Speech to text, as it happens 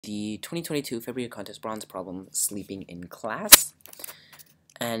the 2022 February contest bronze problem, sleeping in class.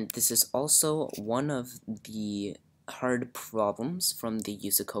 And this is also one of the hard problems from the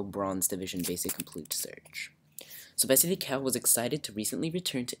USACO Bronze Division Basic Complete Search. So Bessie the cow was excited to recently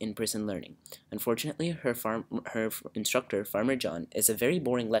return to in-person learning. Unfortunately, her instructor, Farmer John, is a very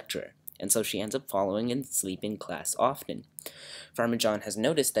boring lecturer, and so she ends up following and sleeping in class often. Farmer John has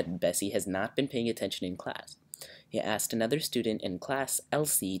noticed that Bessie has not been paying attention in class. He asked another student in class,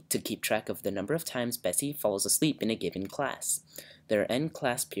 Elsie, to keep track of the number of times Bessie falls asleep in a given class. There are n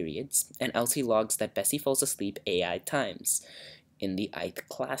class periods, and Elsie logs that Bessie falls asleep AI times in the ith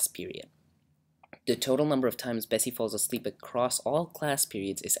class period. The total number of times Bessie falls asleep across all class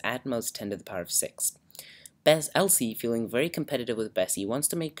periods is at most 10 to the power of 6. Elsie, feeling very competitive with Bessie, wants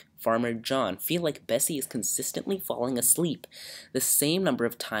to make Farmer John feel like Bessie is consistently falling asleep the same number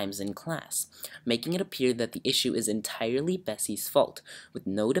of times in class, making it appear that the issue is entirely Bessie's fault, with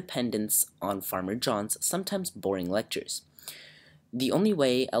no dependence on Farmer John's sometimes boring lectures. The only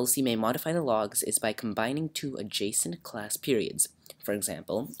way Elsie may modify the logs is by combining two adjacent class periods. For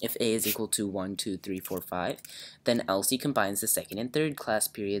example, if A is equal to 1, 2, 3, 4, 5, then Elsie combines the second and third class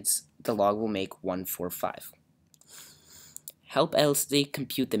periods. The log will make 1, 4, 5. Help Elsie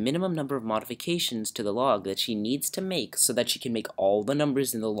compute the minimum number of modifications to the log that she needs to make so that she can make all the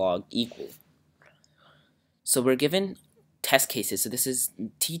numbers in the log equal. So we're given test cases. So this is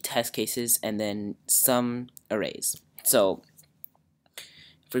T test cases and then some arrays. So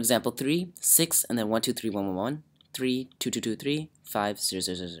for example, 3, 6, and then 1, 2, 3, 1, 1, 1, 3, 2, 2, 2, 3, 5, 0,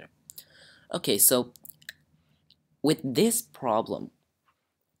 0, 0, 0. Okay, so with this problem,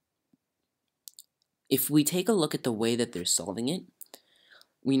 if we take a look at the way that they're solving it,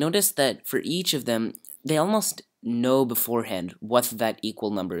 we notice that for each of them, they almost know beforehand what that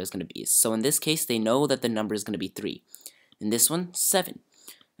equal number is going to be. So in this case, they know that the number is going to be 3. In this one, 7.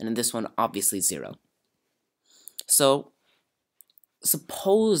 And in this one, obviously 0. So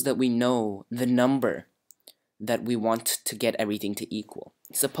suppose that we know the number that we want to get everything to equal.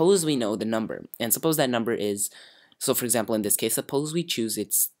 Suppose we know the number, and suppose that number is, so for example in this case, suppose we choose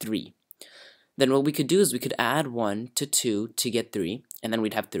it's 3. Then what we could do is we could add 1 to 2 to get 3, and then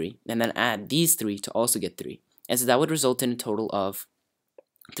we'd have 3, and then add these 3 to also get 3. And so that would result in a total of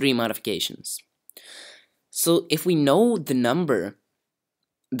 3 modifications. So if we know the number,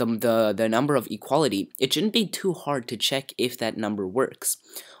 the number of equality, it shouldn't be too hard to check if that number works.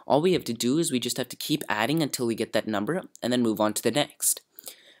 All we have to do is we just have to keep adding until we get that number and then move on to the next.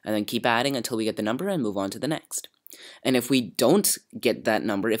 And then keep adding until we get the number and move on to the next. And if we don't get that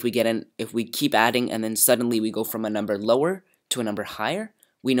number, if we keep adding and then suddenly we go from a number lower to a number higher,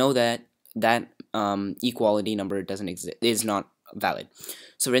 we know that that equality number is not valid.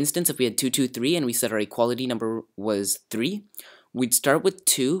 So for instance, if we had 2, 2, 3 and we said our equality number was 3, we'd start with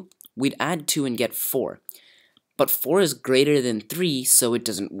 2, we'd add 2 and get 4. But 4 is greater than 3, so it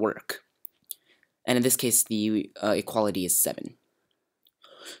doesn't work. And in this case, the equality is 7.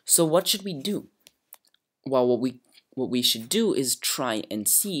 So what should we do? Well, what we should do is try and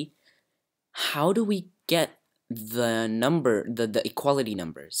see how do we get the equality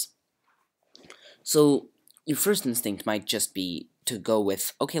numbers. So your first instinct might just be to go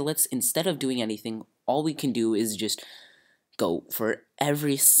with, okay, instead of doing anything, all we can do is just go for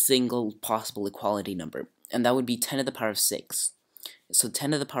every single possible equality number, and that would be 10 to the power of 6. So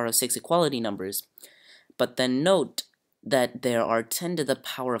 10 to the power of 6 equality numbers, but then note that there are 10 to the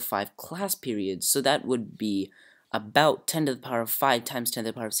power of 5 class periods, so that would be about 10 to the power of 5 times 10 to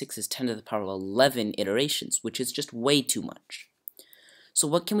the power of 6 is 10 to the power of 11 iterations, which is just way too much. So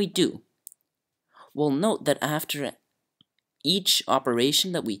what can we do? Well, note that after each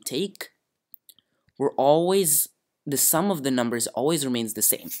operation that we take, the sum of the numbers always remains the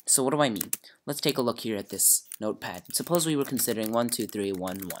same. So what do I mean? Let's take a look here at this notepad. Suppose we were considering 1, 2, 3,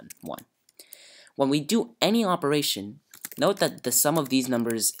 1, 1, 1. When we do any operation, note that the sum of these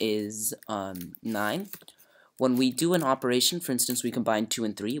numbers is 9. When we do an operation, for instance, we combine 2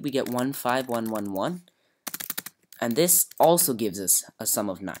 and 3, we get 1, 5, 1, 1, 1. And this also gives us a sum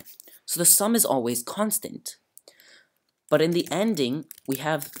of 9. So the sum is always constant. But in the ending, we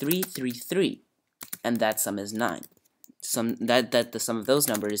have 3, 3, 3. And that sum is 9. The sum of those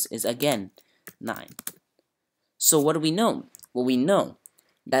numbers is again 9. So what do we know? Well, we know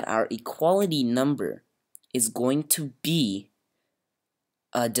that our equality number is going to be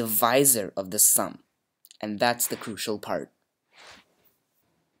a divisor of the sum. And that's the crucial part.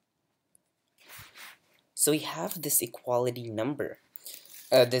 So we have this equality number,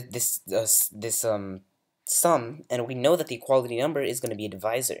 this sum, and we know that the equality number is going to be a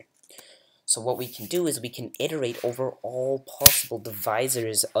divisor. So what we can do is we can iterate over all possible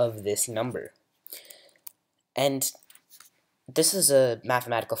divisors of this number. And this is a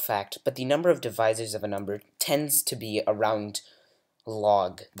mathematical fact, but the number of divisors of a number tends to be around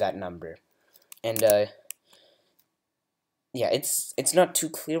log that number. And yeah, it's not too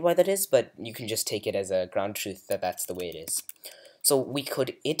clear why that is, but you can just take it as a ground truth that that's the way it is. So we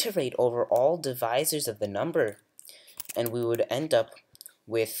could iterate over all divisors of the number, and we would end up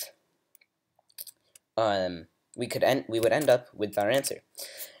with we would end up with our answer.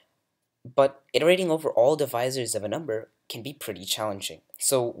 But iterating over all divisors of a number can be pretty challenging.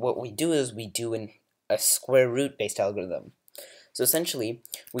 So what we do is we do a square root based algorithm. So essentially,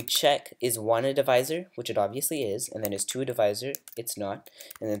 we check, is 1 a divisor, which it obviously is, and then is 2 a divisor, it's not,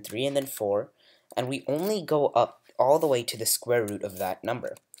 and then 3, and then 4, and we only go up all the way to the square root of that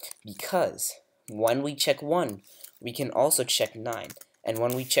number, because when we check 1, we can also check 9, and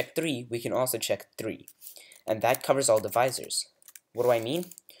when we check 3, we can also check 3, and that covers all divisors. What do I mean?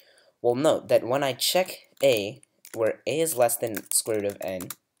 Well, note that when I check a, where a is less than square root of n,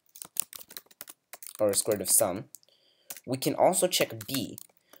 or square root of sum, we can also check b,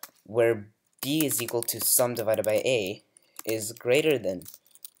 where b is equal to sum divided by a is greater than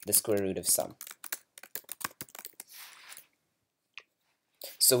the square root of sum.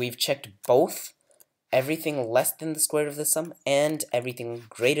 So we've checked both everything less than the square root of the sum and everything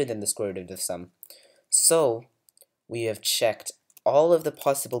greater than the square root of the sum. So we have checked all of the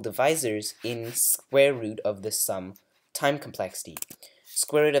possible divisors in square root of the sum time complexity.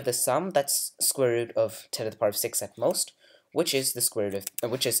 Square root of the sum, that's square root of 10 to the power of 6 at most, which is the square root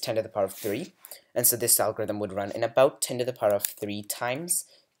of, which is 10 to the power of 3. And so this algorithm would run in about 10 to the power of 3 times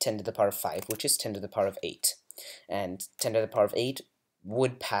 10 to the power of 5, which is 10 to the power of 8. And 10 to the power of 8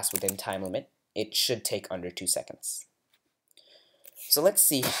 would pass within time limit. It should take under 2 seconds. So let's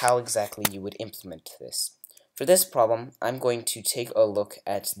see how exactly you would implement this. For this problem, I'm going to take a look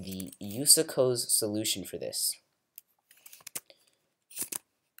at the USACO's solution for this.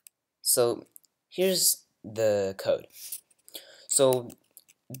 So here's the code. So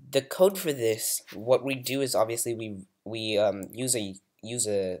the code for this, what we do is obviously we use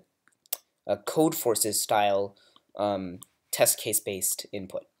a code forces style test case based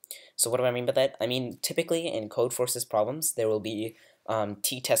input. So what do I mean by that? I mean, typically in code forces problems there will be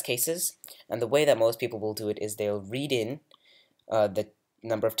t test cases, and the way that most people will do it is they'll read in the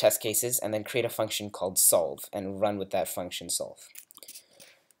number of test cases and then create a function called solve and run with that function solve.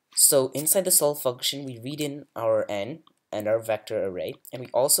 So inside the solve function, we read in our n and our vector array, and we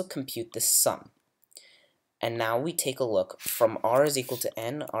also compute the sum. And now we take a look from r is equal to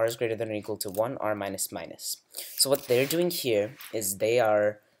n, r is greater than or equal to 1, r minus minus. So what they're doing here is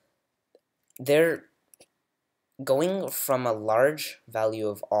they're going from a large value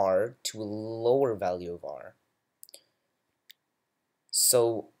of r to a lower value of r.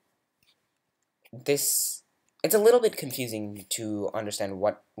 So it's a little bit confusing to understand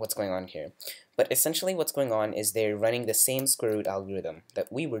what's going on here, but essentially what's going on is they're running the same square root algorithm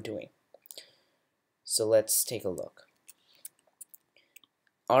that we were doing. So let's take a look.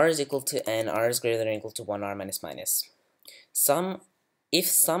 R is equal to n, r is greater than or equal to 1, r minus minus. If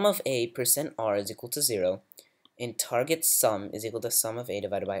sum of a percent r is equal to 0, and target sum is equal to sum of a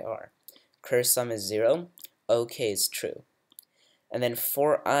divided by r. Cur sum is 0, OK is true. And then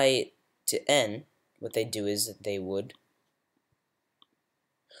for I to n, what they do is they would...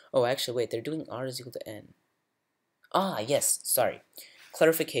 Oh, actually, wait, they're doing r is equal to n. Ah, yes, sorry.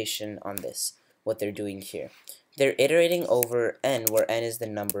 Clarification on this, what they're doing here. They're iterating over n, where n is the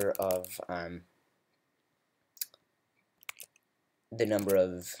number of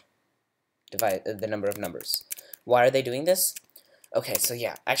numbers. Why are they doing this? Okay, so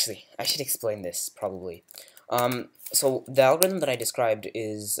yeah, actually, I should explain this, probably. So the algorithm that I described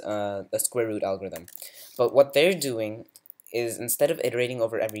is a square root algorithm. But what they're doing is, instead of iterating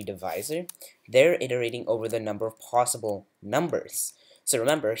over every divisor, they're iterating over the number of possible numbers. So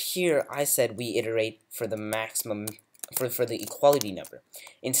remember, here I said we iterate for the maximum, for the equality number.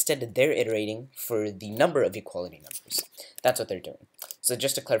 Instead, they're iterating for the number of equality numbers. That's what they're doing. So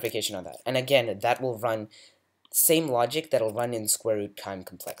just a clarification on that. And again, that will run same logic that'll run in square root time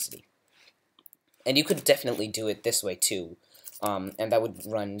complexity. And you could definitely do it this way too, and that would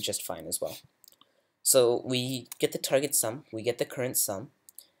run just fine as well. So we get the target sum, we get the current sum,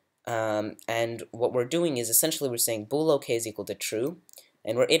 and what we're doing is essentially we're saying bool OK is equal to true,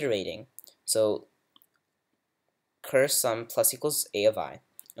 and we're iterating. So cur sum plus equals a of I.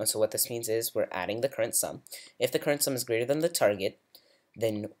 And so what this means is we're adding the current sum. If the current sum is greater than the target,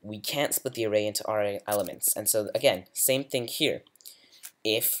 then we can't split the array into r elements. And so again, same thing here.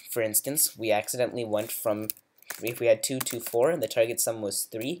 if, for instance, we accidentally went from, if we had 2 to 4 and the target sum was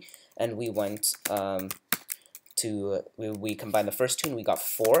 3, and we went we combined the first two and we got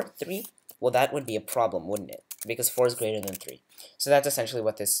 4, 3, well, that would be a problem, wouldn't it? Because 4 is greater than 3. So that's essentially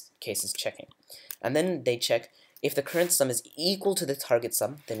what this case is checking. And then they check if the current sum is equal to the target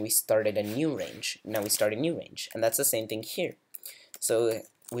sum, then we started a new range. Now we start a new range, and that's the same thing here. So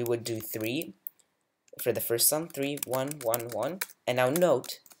we would do 3 for the first sum, 3, 1, 1, 1. And now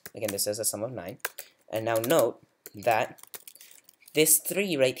note, again, this is a sum of 9. And now note that this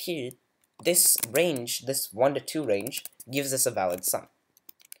 3 right here, this range, this 1 to 2 range, gives us a valid sum.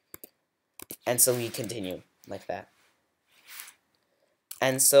 And so we continue like that.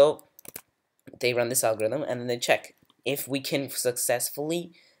 And so they run this algorithm, and then they check if we can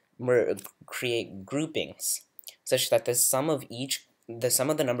successfully create groupings such that the sum of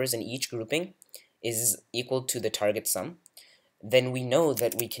the numbers in each grouping is equal to the target sum. Then we know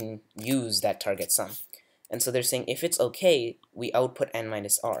that we can use that target sum. And so they're saying if it's okay, we output n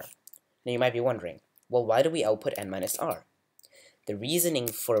minus r. Now you might be wondering, well, why do we output n minus r? The reasoning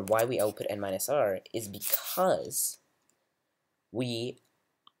for why we output n minus r is because we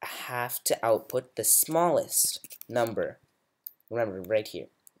have to output the smallest number. Remember, right here,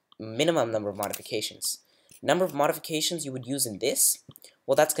 minimum number of modifications. Number of modifications you would use in this,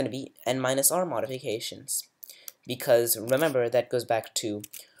 well, that's going to be n minus r modifications. Because remember, that goes back to,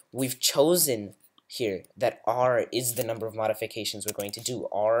 we've chosen here that r is the number of modifications we're going to do.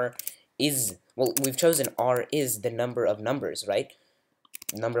 We've chosen r is the number of numbers, right?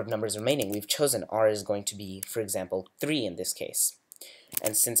 Number of numbers remaining. We've chosen r is going to be, for example, 3 in this case.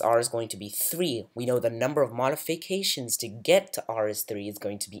 And since r is going to be 3, we know the number of modifications to get to r is 3 is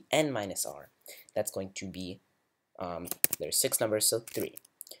going to be n minus r. That's going to be, there's 6 numbers, so 3.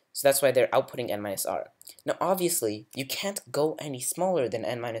 So that's why they're outputting n minus r. Now obviously, you can't go any smaller than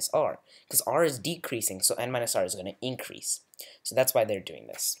n minus r, because r is decreasing, so n minus r is going to increase. So that's why they're doing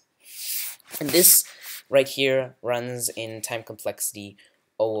this. And this right here runs in time complexity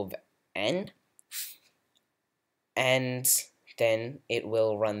O of n, and then it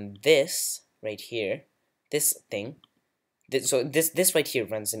will run this right here, this thing. So this right here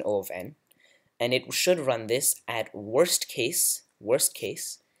runs in O of n, and it should run this at worst case,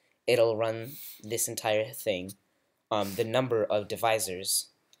 it'll run this entire thing, the number of divisors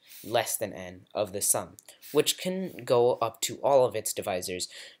less than n of the sum, which can go up to all of its divisors,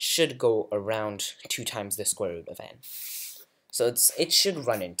 should go around 2 times the square root of n. So it should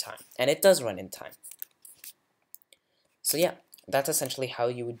run in time, and it does run in time. So yeah, that's essentially how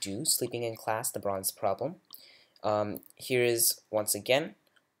you would do sleeping in class, the bronze problem. Here is, once again,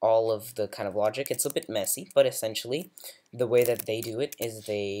 all of the kind of logic. It's a bit messy, but essentially, the way that they do it is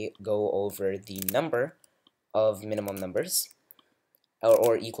they go over the number of minimum numbers,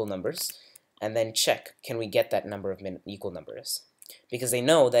 or equal numbers, and then check, can we get that number of equal numbers? Because they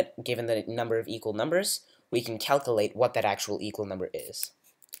know that given the number of equal numbers, we can calculate what that actual equal number is.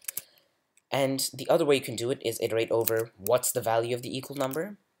 And the other way you can do it is iterate over what's the value of the equal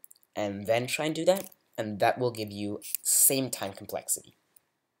number, and then try and do that, and that will give you same time complexity.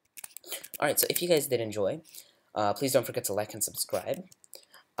 Alright, so if you guys did enjoy, please don't forget to like and subscribe.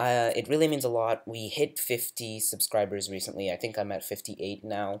 It really means a lot. We hit 50 subscribers recently. I think I'm at 58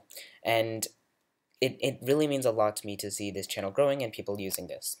 now, and it really means a lot to me to see this channel growing and people using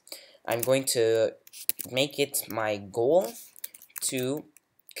this. I'm going to make it my goal to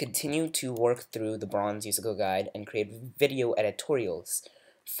continue to work through the Bronze USACO Guide and create video editorials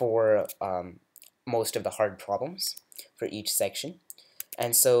for most of the hard problems for each section.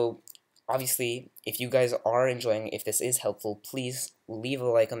 And so, obviously, if you guys are enjoying, if this is helpful, please leave a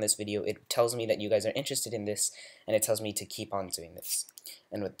like on this video. It tells me that you guys are interested in this, and it tells me to keep on doing this.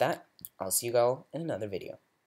 And with that, I'll see you all in another video.